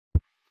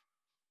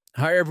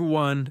Hi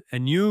everyone, a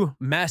new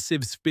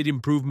massive speed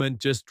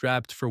improvement just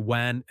dropped for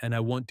WAN and I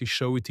want to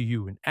show it to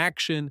you in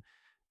action.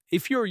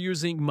 If you're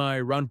using my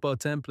RunPod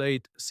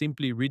template,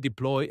 simply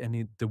redeploy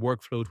and the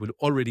workflow will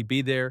already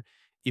be there.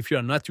 If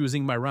you're not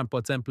using my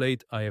RunPod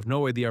template, I have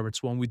no idea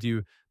what's wrong with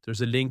you.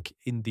 There's a link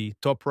in the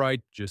top right.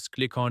 Just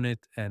click on it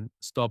and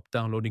stop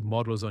downloading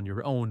models on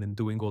your own and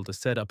doing all the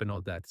setup and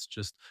all that. It's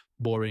just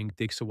boring,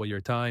 takes away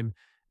your time,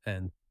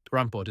 and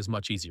RunPod is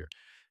much easier.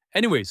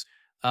 Anyways,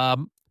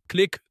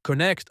 click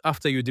connect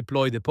after you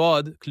deploy the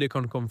pod. Click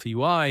on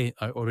ComfyUI.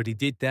 I already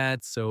did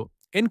that. So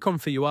in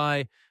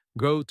ComfyUI,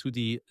 go to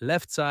the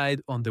left side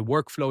on the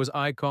workflows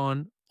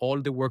icon.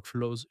 All the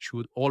workflows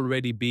should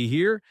already be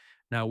here.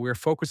 Now we're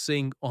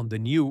focusing on the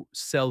new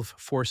Self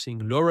Forcing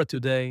LoRA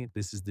today.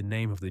 This is the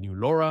name of the new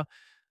LoRA.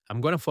 I'm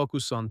going to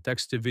focus on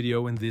text to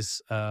video in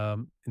this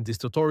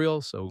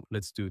tutorial. So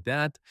let's do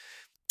that.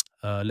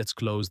 Let's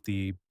close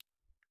the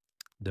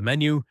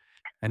menu.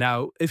 And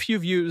now, if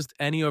you've used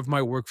any of my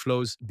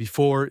workflows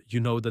before, you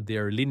know that they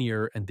are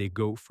linear and they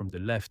go from the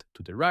left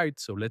to the right.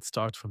 So let's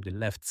start from the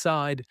left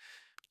side.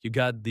 You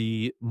got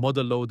the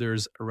model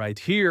loaders right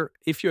here.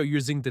 If you're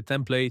using the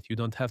template, you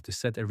don't have to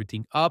set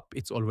everything up.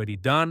 It's already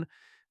done.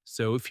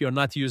 So if you're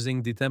not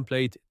using the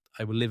template,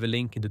 I will leave a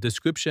link in the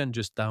description.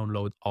 Just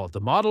download all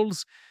the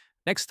models.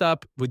 Next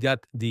up, we got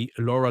the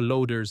LoRa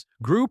loaders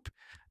group.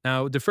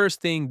 Now, the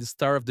first thing, the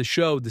star of the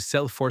show, the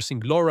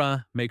self-forcing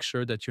LoRa, make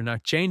sure that you're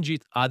not changing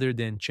it other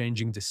than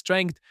changing the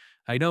strength.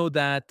 I know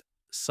that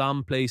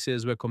some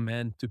places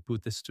recommend to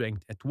put the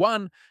strength at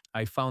 1.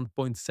 I found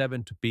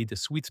 0.7 to be the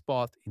sweet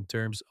spot in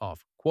terms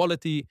of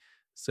quality.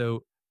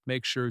 So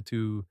make sure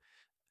to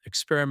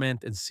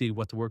experiment and see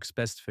what works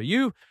best for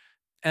you.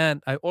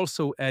 And I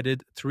also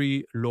added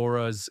three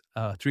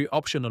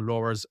optional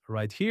LoRas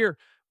right here,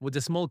 with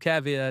a small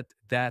caveat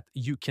that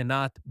you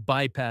cannot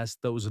bypass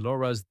those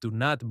LoRas. Do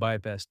not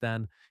bypass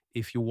them.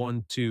 If you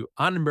want to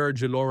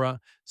unmerge a LoRa,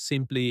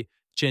 simply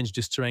change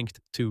the strength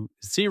to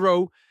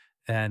 0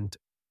 and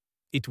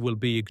it will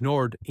be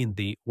ignored in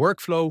the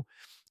workflow.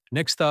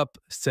 Next up,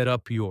 set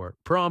up your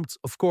prompts,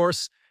 of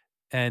course,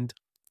 and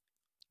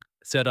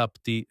set up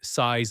the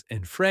size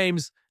and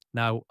frames.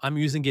 Now, I'm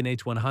using an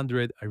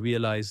H100. I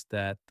realize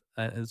that,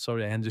 I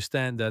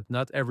understand that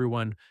not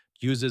everyone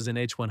uses an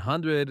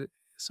H100.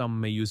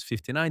 Some may use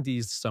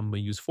 5090s, some may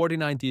use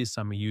 4090s,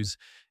 some may use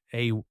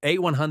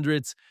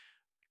A100s.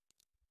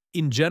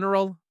 In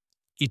general,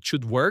 it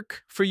should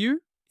work for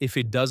you. If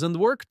it doesn't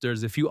work,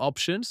 there's a few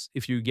options.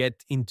 If you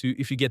get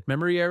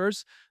memory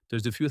errors,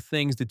 there's a few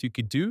things that you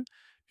could do.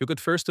 You could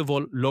first of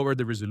all lower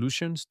the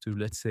resolutions to,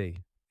 let's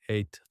say,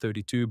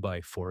 832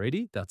 by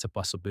 480. That's a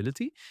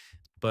possibility.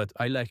 But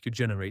I like to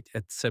generate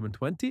at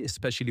 720,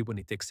 especially when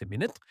it takes a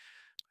minute.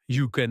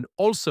 You can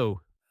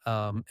also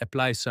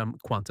apply some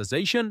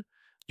quantization.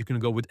 You can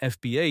go with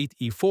FP8,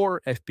 E4,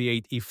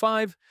 FP8,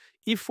 E5.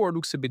 E4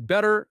 looks a bit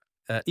better.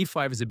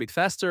 E5 is a bit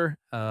faster.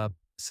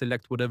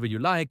 Select whatever you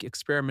like,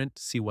 experiment,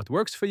 see what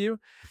works for you.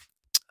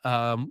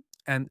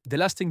 And the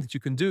last thing that you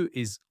can do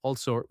is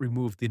also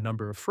remove the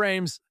number of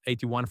frames.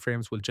 81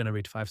 frames will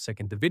generate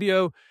 5-second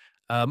video.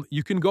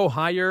 You can go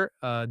higher.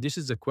 This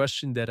is a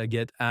question that I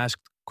get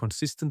asked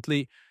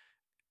consistently.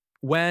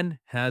 WAN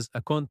has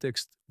a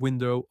context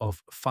window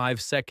of 5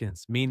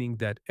 seconds, meaning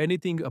that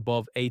anything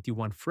above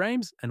 81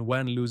 frames and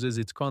WAN loses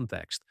its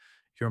context.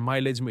 Your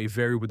mileage may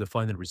vary with the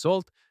final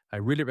result. I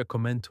really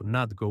recommend to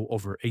not go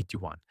over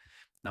 81.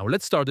 Now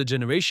let's start the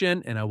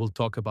generation and I will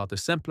talk about the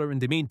sampler in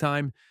the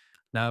meantime.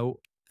 Now,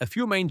 a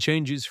few main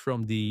changes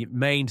from the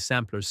main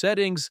sampler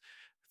settings.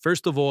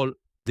 First of all,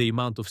 the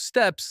amount of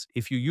steps.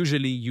 If you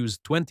usually use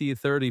 20,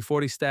 30,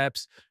 40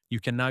 steps, you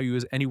can now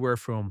use anywhere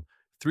from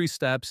 3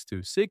 steps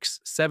to 6,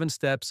 7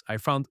 steps. I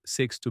found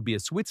 6 to be a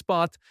sweet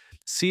spot.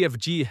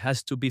 CFG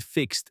has to be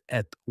fixed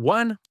at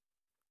 1.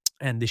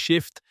 And the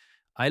shift,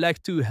 I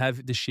like to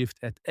have the shift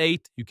at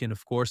 8. You can,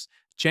 of course,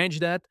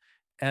 change that.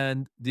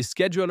 And the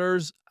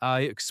schedulers,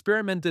 I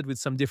experimented with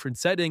some different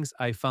settings.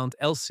 I found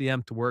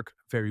LCM to work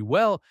very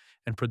well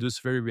and produce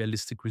very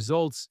realistic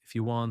results. If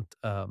you want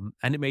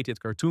animated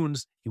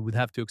cartoons, you would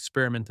have to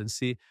experiment and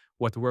see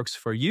what works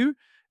for you.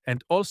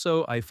 And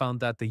also, I found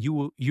that the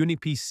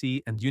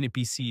UniPC and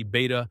UniPC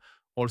beta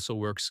also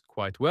works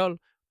quite well.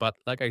 But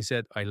like I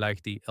said, I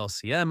like the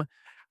LCM.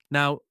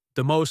 Now,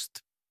 the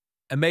most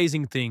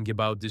amazing thing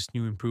about this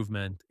new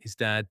improvement is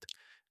that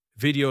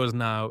videos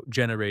now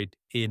generate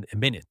in a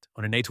minute.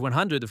 On an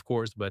H100, of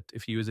course, but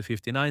if you use a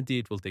 5090,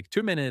 it will take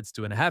 2 minutes,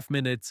 2.5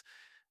 minutes.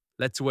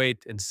 Let's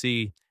wait and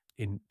see.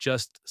 In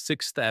just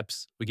 6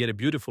 steps, we get a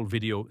beautiful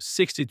video,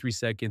 63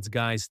 seconds.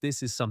 Guys,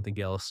 this is something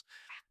else.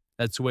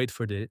 Let's wait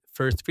for the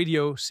first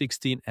video,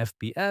 16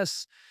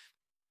 FPS.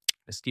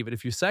 Let's give it a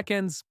few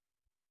seconds.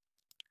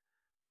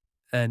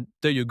 And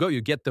there you go.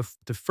 You get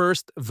the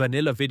first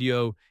vanilla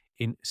video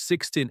in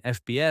 16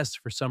 FPS.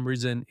 For some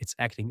reason, it's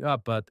acting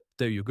up, but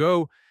there you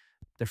go.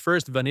 The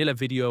first vanilla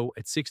video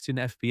at 16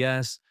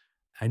 FPS.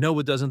 I know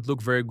it doesn't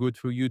look very good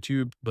for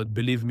YouTube, but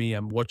believe me,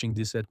 I'm watching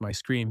this at my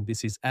screen.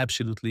 This is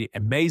absolutely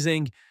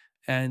amazing.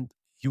 And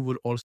You will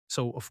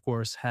also, of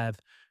course, have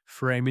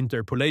frame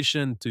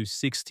interpolation to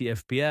 60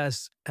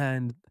 FPS.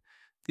 And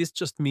this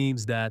just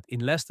means that in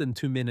less than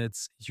 2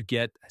 minutes, you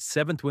get a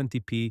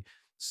 720p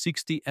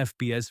 60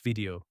 FPS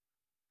video.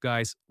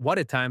 Guys, what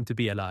a time to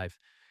be alive.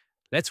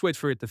 Let's wait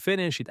for it to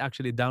finish. It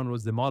actually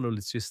downloads the model.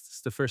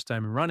 It's the first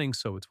time running,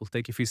 so it will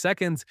take a few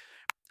seconds.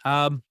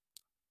 Um,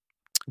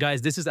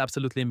 Guys, this is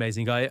absolutely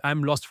amazing.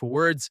 I'm lost for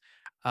words.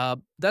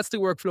 That's the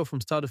workflow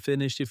from start to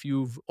finish. If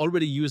you've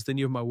already used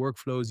any of my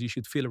workflows, you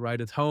should feel right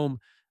at home.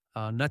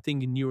 Nothing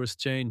new has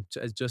changed.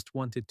 I just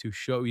wanted to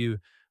show you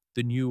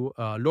the new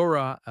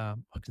LoRA.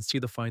 I can see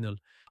the final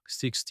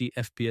 60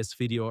 FPS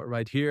video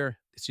right here.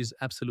 This is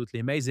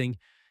absolutely amazing.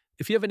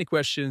 If you have any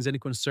questions, any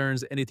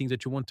concerns, anything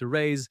that you want to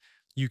raise,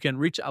 you can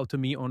reach out to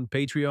me on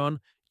Patreon.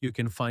 You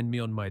can find me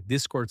on my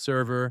Discord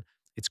server.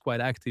 It's quite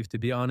active, to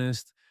be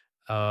honest.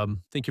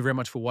 Thank you very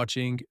much for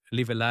watching.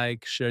 Leave a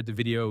like, share the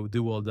video,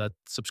 do all that,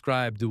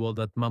 subscribe, do all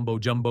that mumbo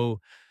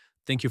jumbo.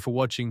 Thank you for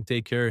watching.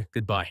 Take care.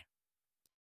 Goodbye.